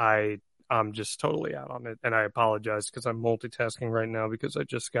 and I'm just totally out on it. And I apologize because I'm multitasking right now because I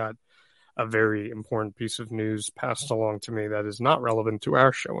just got a very important piece of news passed along to me that is not relevant to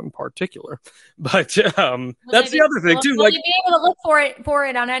our show in particular. But that's the other thing too. Will you be able to look for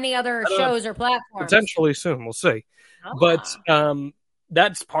it on any other shows or platforms? Potentially soon, we'll see. But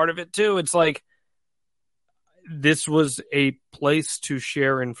that's part of it too. It's like this was a place to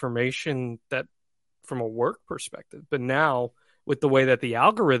share information that from a work perspective, but now with the way that the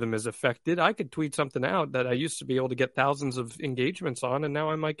algorithm is affected, I could tweet something out that I used to be able to get thousands of engagements on, and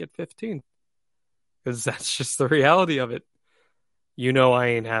now I might get 15. Because that's just the reality of it. You know I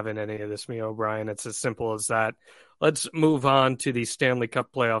ain't having any of this, me O'Brien. It's as simple as that. Let's move on to the Stanley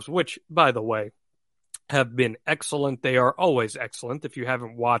Cup playoffs, which, by the way, have been excellent. They are always excellent. If you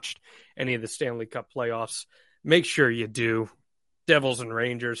haven't watched any of the Stanley Cup playoffs, make sure you do. Devils and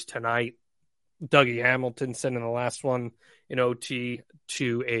Rangers tonight. Dougie Hamilton sending the last one in OT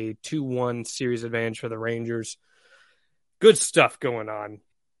to a 2-1 series advantage for the Rangers. Good stuff going on.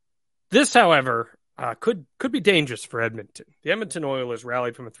 This, however, could be dangerous for Edmonton. The Edmonton Oilers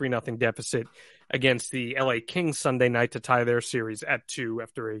rallied from a 3-0 deficit against the LA Kings Sunday night to tie their series at 2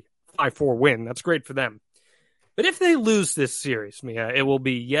 after a 5-4 win. That's great for them. But if they lose this series, Mia, it will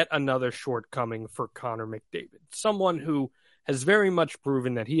be yet another shortcoming for Connor McDavid, someone who has very much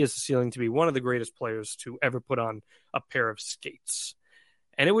proven that he has a ceiling to be one of the greatest players to ever put on a pair of skates.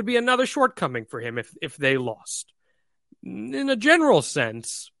 And it would be another shortcoming for him if they lost. In a general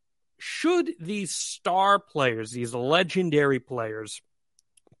sense, should these star players, these legendary players,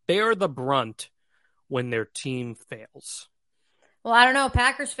 bear the brunt when their team fails? Well, I don't know.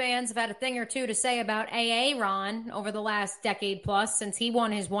 Packers fans have had a thing or two to say about Ron over the last decade plus since he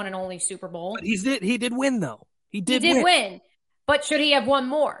won his one and only Super Bowl. But he did win, though. He did win. But should he have won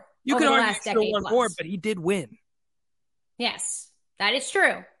more? You could argue he still won more, but he did win. Yes, that is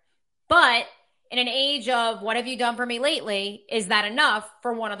true. But in an age of what have you done for me lately, is that enough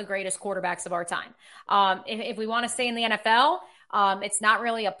for one of the greatest quarterbacks of our time? If we want to stay in the NFL, it's not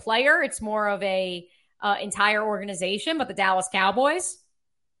really a player. It's more of a entire organization, but the Dallas Cowboys.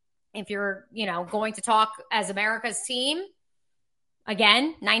 If you're, going to talk as America's team,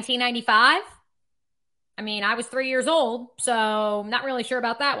 again, 1995. I mean, I was 3 years old, so I'm not really sure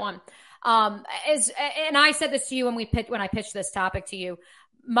about that one. And I said this to you when I pitched this topic to you.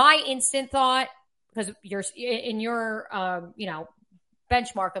 My instant thought, because you're in your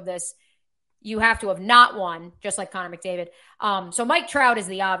benchmark of this, you have to have not won, just like Connor McDavid. So Mike Trout is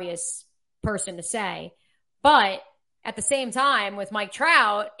the obvious person to say, but at the same time with Mike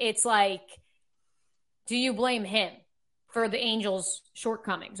Trout, it's like, do you blame him for the Angels'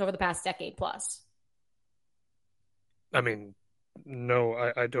 shortcomings over the past decade plus? I mean,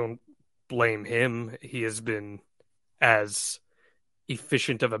 no, I don't blame him. He has been as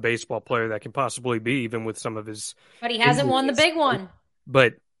efficient of a baseball player that can possibly be, even with some of his. But he hasn't won the big one.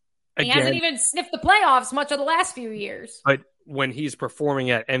 But again, he hasn't even sniffed the playoffs much of the last few years. But when he's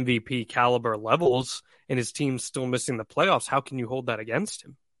performing at MVP caliber levels and his team's still missing the playoffs, how can you hold that against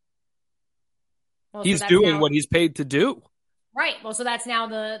him? Well, he's doing what he's paid to do. Right. Well, so that's now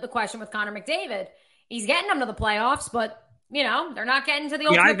the question with Connor McDavid. He's getting them to the playoffs, but, they're not getting to the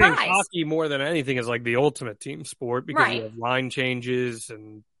ultimate prize. I think hockey, more than anything, is like the ultimate team sport because you have line changes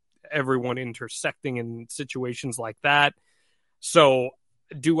and everyone intersecting in situations like that. So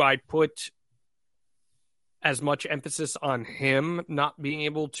do I put as much emphasis on him not being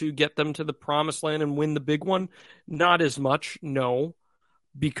able to get them to the promised land and win the big one? Not as much, no,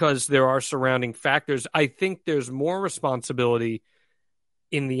 because there are surrounding factors. I think there's more responsibility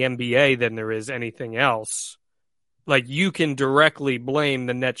in the NBA than there is anything else. Like, you can directly blame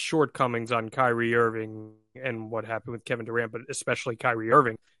the Nets' shortcomings on Kyrie Irving and what happened with Kevin Durant, but especially Kyrie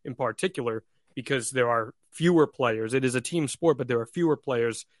Irving in particular, because there are fewer players. It is a team sport, but there are fewer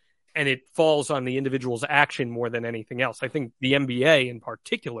players, and it falls on the individual's action more than anything else. I think the NBA in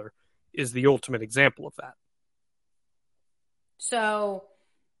particular is the ultimate example of that. So,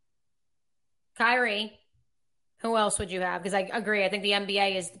 Kyrie, who else would you have? Because I agree. I think the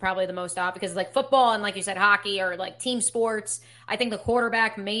NBA is probably the most odd because like football and like you said, hockey are like team sports. I think the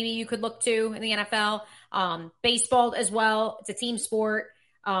quarterback maybe you could look to in the NFL. Baseball as well. It's a team sport.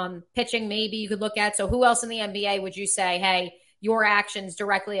 Pitching maybe you could look at. So who else in the NBA would you say, hey, your actions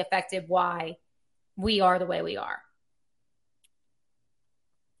directly affected why we are the way we are?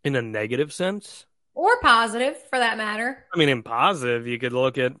 In a negative sense? Or positive, for that matter. I mean, in positive, you could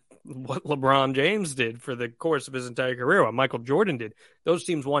look at what LeBron James did for the course of his entire career, what Michael Jordan did. Those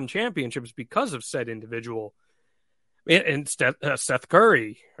teams won championships because of said individual. And Seth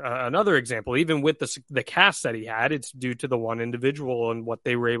Curry, another example, even with the cast that he had, it's due to the one individual and what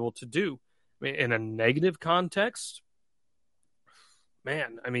they were able to do. I mean, in a negative context,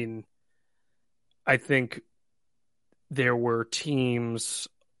 man, I mean, I think there were teams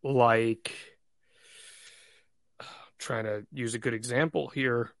like, trying to use a good example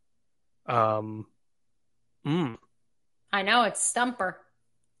here. I know, it's Stumper.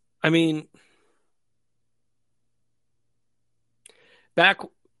 I mean, back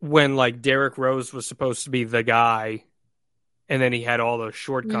when like Derrick Rose was supposed to be the guy and then he had all those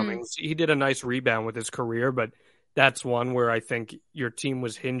shortcomings, he did a nice rebound with his career, but that's one where I think your team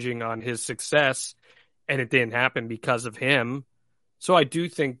was hinging on his success and it didn't happen because of him. So I do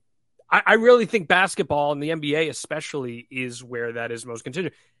think, I really think basketball and the NBA especially is where that is most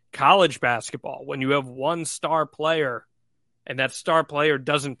contingent. College basketball, when you have one star player and that star player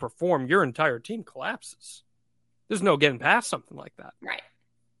doesn't perform, your entire team collapses. There's no getting past something like that. Right.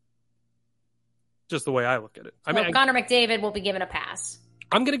 Just the way I look at it. I mean, Connor McDavid will be given a pass.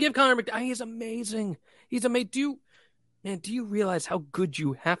 I'm going to give Connor McDavid. He's amazing. He's amazing. Do you realize how good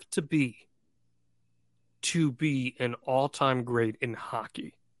you have to be an all-time great in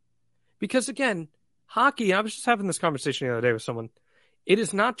hockey? Because again, hockey, I was just having this conversation the other day with someone. It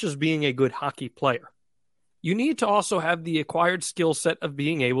is not just being a good hockey player. You need to also have the acquired skill set of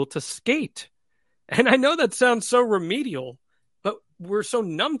being able to skate. And I know that sounds so remedial, but we're so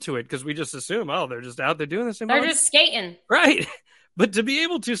numb to it because we just assume, oh, they're just out there doing this. They're just skating. Right. But to be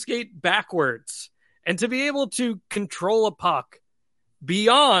able to skate backwards and to be able to control a puck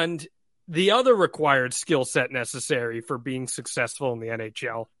beyond the other required skill set necessary for being successful in the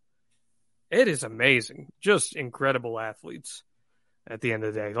NHL, it is amazing. Just incredible athletes at the end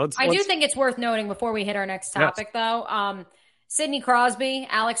of the day. I do think it's worth noting before we hit our next topic, though. Sidney Crosby,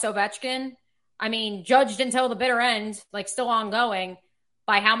 Alex Ovechkin, I mean, judged until the bitter end, like still ongoing,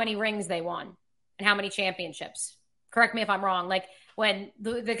 by how many rings they won and how many championships. Correct me if I'm wrong. Like when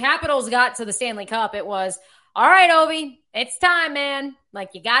the Capitals got to the Stanley Cup, it was, all right, Ovi, it's time, man.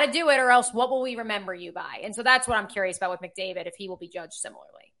 Like you got to do it or else what will we remember you by? And so that's what I'm curious about with McDavid, if he will be judged similarly.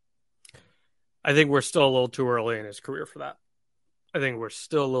 I think we're still a little too early in his career for that. I think we're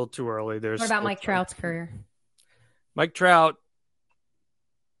still a little too early. What about Mike Trout's career? Mike Trout,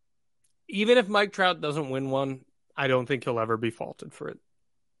 even if Mike Trout doesn't win one, I don't think he'll ever be faulted for it.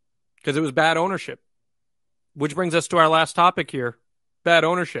 Because it was bad ownership. Which brings us to our last topic here. Bad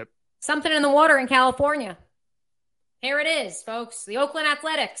ownership. Something in the water in California. Here it is, folks. The Oakland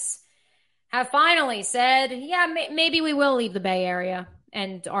Athletics have finally said, yeah, maybe we will leave the Bay Area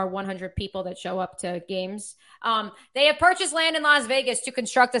and our 100 people that show up to games. They have purchased land in Las Vegas to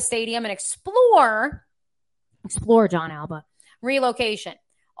construct a stadium and explore John Alba, relocation.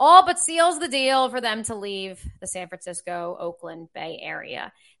 All but seals the deal for them to leave the San Francisco, Oakland Bay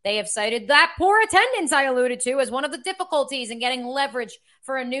Area. They have cited that poor attendance I alluded to as one of the difficulties in getting leverage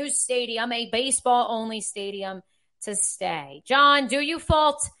for a new stadium, a baseball-only stadium, to stay. John, do you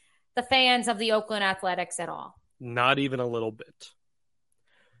fault the fans of the Oakland Athletics at all? Not even a little bit.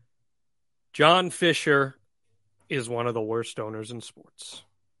 John Fisher is one of the worst owners in sports.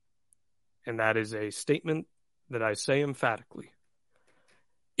 And that is a statement that I say emphatically.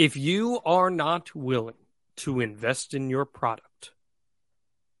 If you are not willing to invest in your product,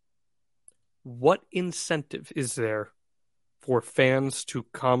 what incentive is there for fans to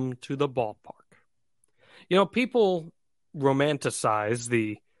come to the ballpark? You know, people romanticize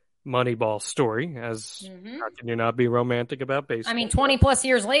the Moneyball story as how can you not be romantic about baseball? I mean, 20 plus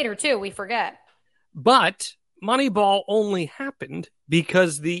years later, too, we forget. But Moneyball only happened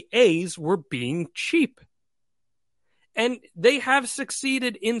because the A's were being cheap. And they have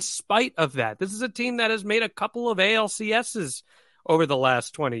succeeded in spite of that. This is a team that has made a couple of ALCSs over the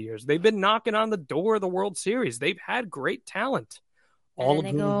last 20 years. They've been knocking on the door of the World Series. They've had great talent. All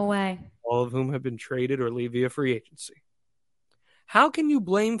of whom have been traded or leave via free agency. How can you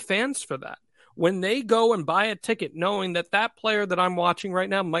blame fans for that? When they go and buy a ticket knowing that that player that I'm watching right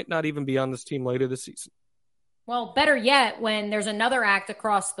now might not even be on this team later this season. Well, better yet, when there's another act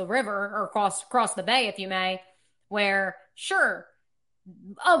across the river or across the bay, if you may, where, sure,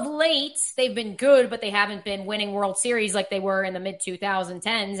 of late, they've been good, but they haven't been winning World Series like they were in the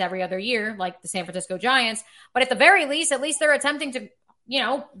mid-2010s every other year, like the San Francisco Giants. But at the very least, at least they're attempting to,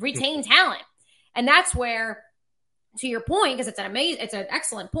 retain talent. And that's where, to your point, because it's an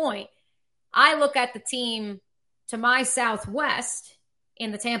excellent point, I look at the team to my southwest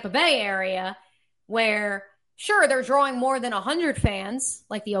in the Tampa Bay area where, Sure, they're drawing more than 100 fans,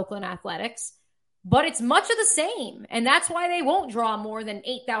 like the Oakland Athletics, but it's much of the same. And that's why they won't draw more than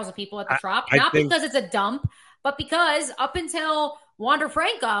 8,000 people at the Trop. Not because it's a dump, but because up until Wander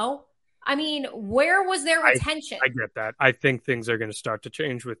Franco, I mean, where was their retention? I get that. I think things are going to start to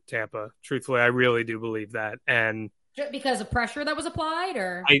change with Tampa. Truthfully, I really do believe that. And because of pressure that was applied,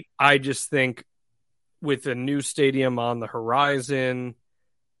 or I just think with a new stadium on the horizon,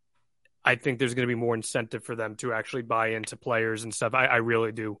 I think there's going to be more incentive for them to actually buy into players and stuff. I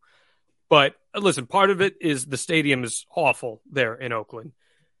really do. But listen, part of it is the stadium is awful there in Oakland.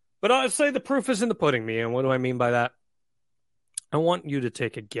 But I'd say the proof is in the pudding, Mia. And what do I mean by that? I want you to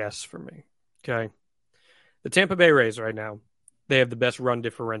take a guess for me. Okay. The Tampa Bay Rays right now, they have the best run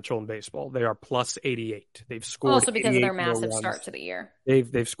differential in baseball. They are plus 88. They've scored also because of their massive start to the year.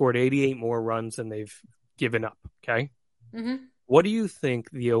 They've scored 88 more runs than they've given up. Okay. Mm-hmm. What do you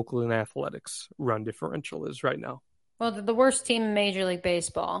think the Oakland Athletics run differential is right now? Well, they're the worst team in Major League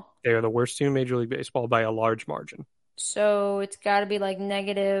Baseball. They are the worst team in Major League Baseball by a large margin. So it's got to be like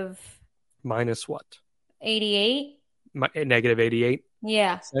negative... Minus what? 88? Negative 88?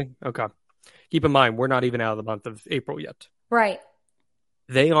 Yeah. Okay. Keep in mind, we're not even out of the month of April yet. Right.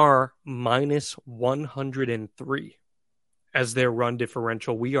 They are minus 103 as their run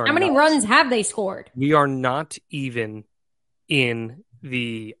differential. How many runs have they scored? We are not even in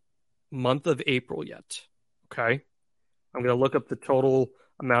the month of April yet. Okay. I'm going to look up the total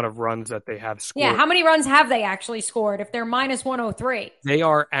amount of runs that they have scored. Yeah. How many runs have they actually scored if they're minus 103? They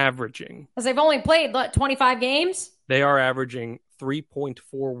are averaging. Because they've only played, 25 games? They are averaging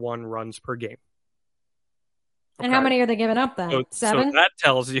 3.41 runs per game. Okay. And how many are they giving up then? 7? So that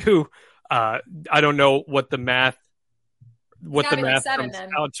tells you, I don't know what the math, comes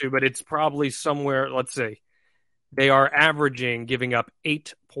out to, but it's probably somewhere, let's see. They are averaging giving up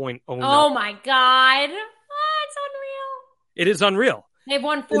 8.09. Oh my God. It's unreal. It is unreal. They've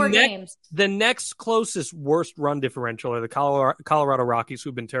won 4 games. The next closest worst run differential are the Colorado Rockies,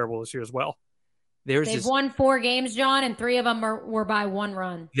 who've been terrible this year as well. They've won 4 games, John, and 3 of them were by 1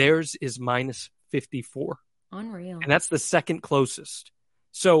 run. Theirs is minus 54. Unreal. And that's the second closest.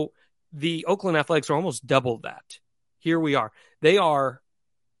 So the Oakland Athletics are almost double that. Here we are. They are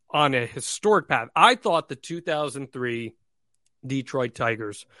on a historic path. I thought the 2003 Detroit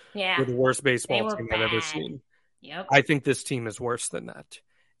Tigers were the worst baseball team I've ever seen. Yep. I think this team is worse than that.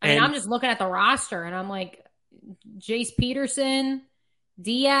 I mean, I'm just looking at the roster, and I'm like, Jace Peterson,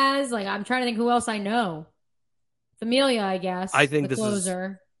 Diaz. Like, I'm trying to think who else I know. Familia, I guess. I think this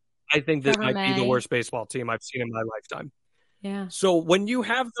Trevor might be the worst baseball team I've seen in my lifetime. Yeah. So when you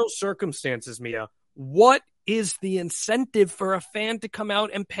have those circumstances, Mia, what is the incentive for a fan to come out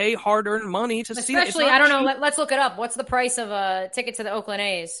and pay hard-earned money to see it? Especially, I don't know. Let's look it up. What's the price of a ticket to the Oakland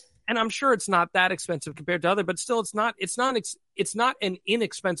A's? And I'm sure it's not that expensive compared to other, but still, it's not an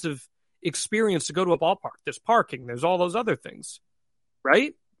inexpensive experience to go to a ballpark. There's parking. There's all those other things,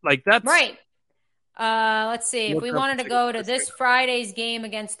 right? Like that's right. Let's see. If we wanted to go to this Friday's game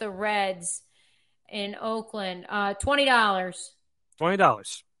against the Reds in Oakland, $20.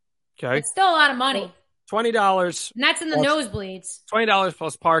 $20. Okay. It's still a lot of money. $20. And that's in the nosebleeds. $20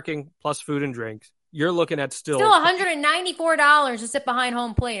 plus parking, plus food and drinks. You're looking at still $194 to sit behind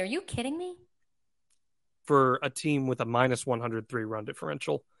home plate. Are you kidding me? For a team with a minus 103 run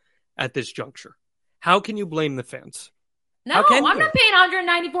differential at this juncture. How can you blame the fans? No, I'm not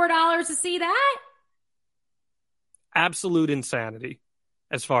paying $194 to see that. Absolute insanity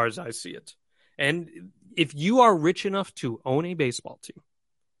as far as I see it. And if you are rich enough to own a baseball team,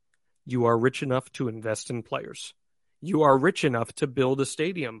 you are rich enough to invest in players. You are rich enough to build a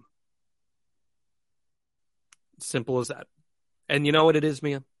stadium. Simple as that. And you know what it is,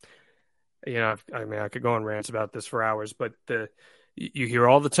 Mia? You know, I mean, I could go on rants about this for hours, but you hear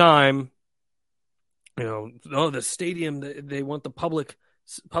all the time, you know, oh, the stadium, they want the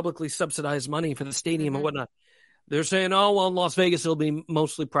publicly subsidized money for the stadium and whatnot. They're saying, oh, well, in Las Vegas, it'll be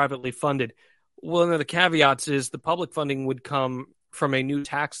mostly privately funded. Well, one of the caveats is the public funding would come from a new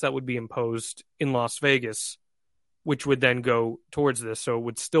tax that would be imposed in Las Vegas, which would then go towards this. So it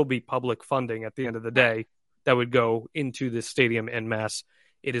would still be public funding at the end of the day that would go into the stadium en masse.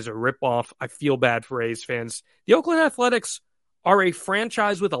 It is a ripoff. I feel bad for A's fans. The Oakland Athletics are a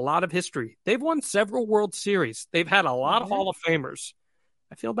franchise with a lot of history. They've won several World Series. They've had a lot of Hall of Famers.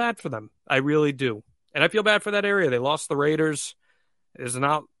 I feel bad for them. I really do. And I feel bad for that area. They lost the Raiders.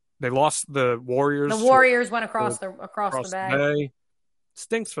 They lost the Warriors. The Warriors went across the bay.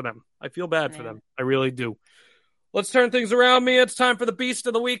 Stinks for them. I feel bad for them. I really do. Let's turn things around, Mia. It's time for the Beast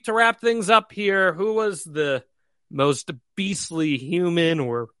of the Week to wrap things up here. Who was the most beastly human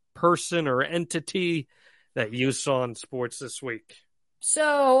or person or entity that you saw in sports this week?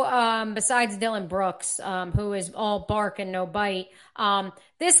 So, besides Dylan Brooks, who is all bark and no bite,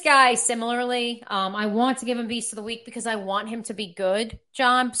 this guy similarly, I want to give him Beast of the Week because I want him to be good,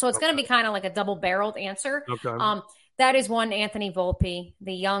 John. So it's going to be kind of like a double-barreled answer. Okay. That is one Anthony Volpe,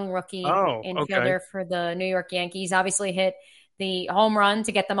 the young rookie infielder for the New York Yankees. Obviously hit the home run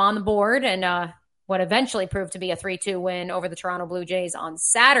to get them on the board and what eventually proved to be a 3-2 win over the Toronto Blue Jays on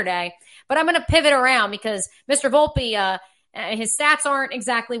Saturday. But I'm going to pivot around because Mr. Volpe, his stats aren't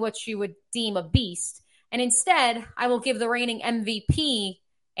exactly what you would deem a beast. And instead, I will give the reigning MVP,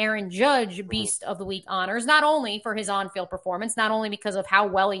 Aaron Judge, Beast of the Week honors, not only for his on-field performance, not only because of how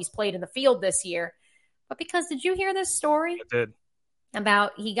well he's played in the field this year, but because did you hear this story? I did.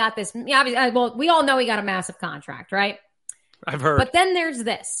 About he got this. Well, we all know he got a massive contract, right? I've heard. But then there's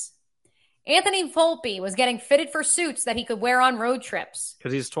this. Anthony Volpe was getting fitted for suits that he could wear on road trips.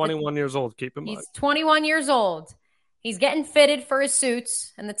 Because he's 21 years old, keep in mind. He's 21 years old. He's getting fitted for his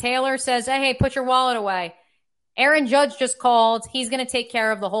suits, and the tailor says, hey, put your wallet away. Aaron Judge just called. He's going to take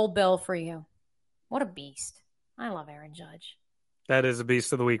care of the whole bill for you. What a beast. I love Aaron Judge. That is a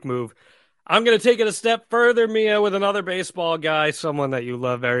Beast of the Week move. I'm going to take it a step further, Mia, with another baseball guy, someone that you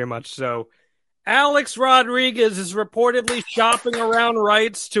love very much so. Alex Rodriguez is reportedly shopping around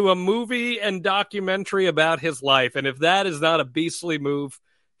rights to a movie and documentary about his life. And if that is not a beastly move,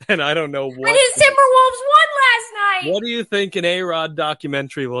 then I don't know what. And his Timberwolves won last night. What do you think an A-Rod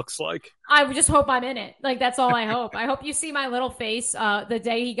documentary looks like? I just hope I'm in it. Like, that's all I hope. I hope you see my little face the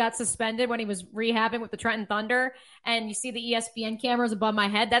day he got suspended when he was rehabbing with the Trenton Thunder, and you see the ESPN cameras above my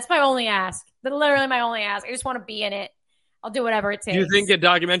head. That's my only ask. That's literally my only ask. I just want to be in it. I'll do whatever it takes. Do you think a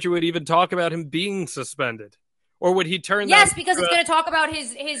documentary would even talk about him being suspended? Or would he turn Yes, because it's going to talk about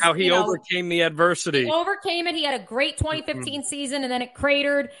his how he overcame the adversity. He overcame it. He had a great 2015 season, and then it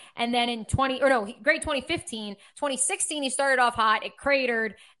cratered. And then in great 2015. 2016, he started off hot. It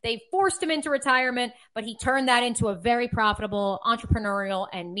cratered. They forced him into retirement, but he turned that into a very profitable entrepreneurial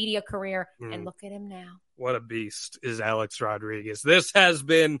and media career. And look at him now. What a beast is Alex Rodriguez. This has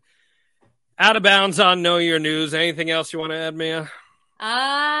been Out of Bounds on Know Your News. Anything else you want to add, Mia?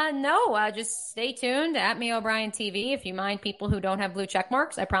 No, just stay tuned at Mia O'Brien TV. If you mind people who don't have blue check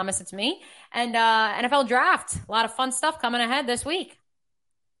marks, I promise it's me. And NFL Draft, a lot of fun stuff coming ahead this week.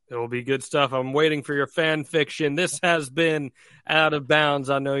 It will be good stuff. I'm waiting for your fan fiction. This has been Out of Bounds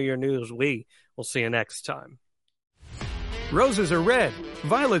on Know Your News. We will see you next time. Roses are red,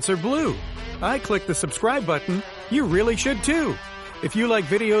 violets are blue. I clicked the subscribe button. You really should too. If you like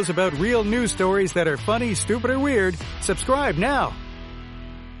videos about real news stories that are funny, stupid, or weird, subscribe now.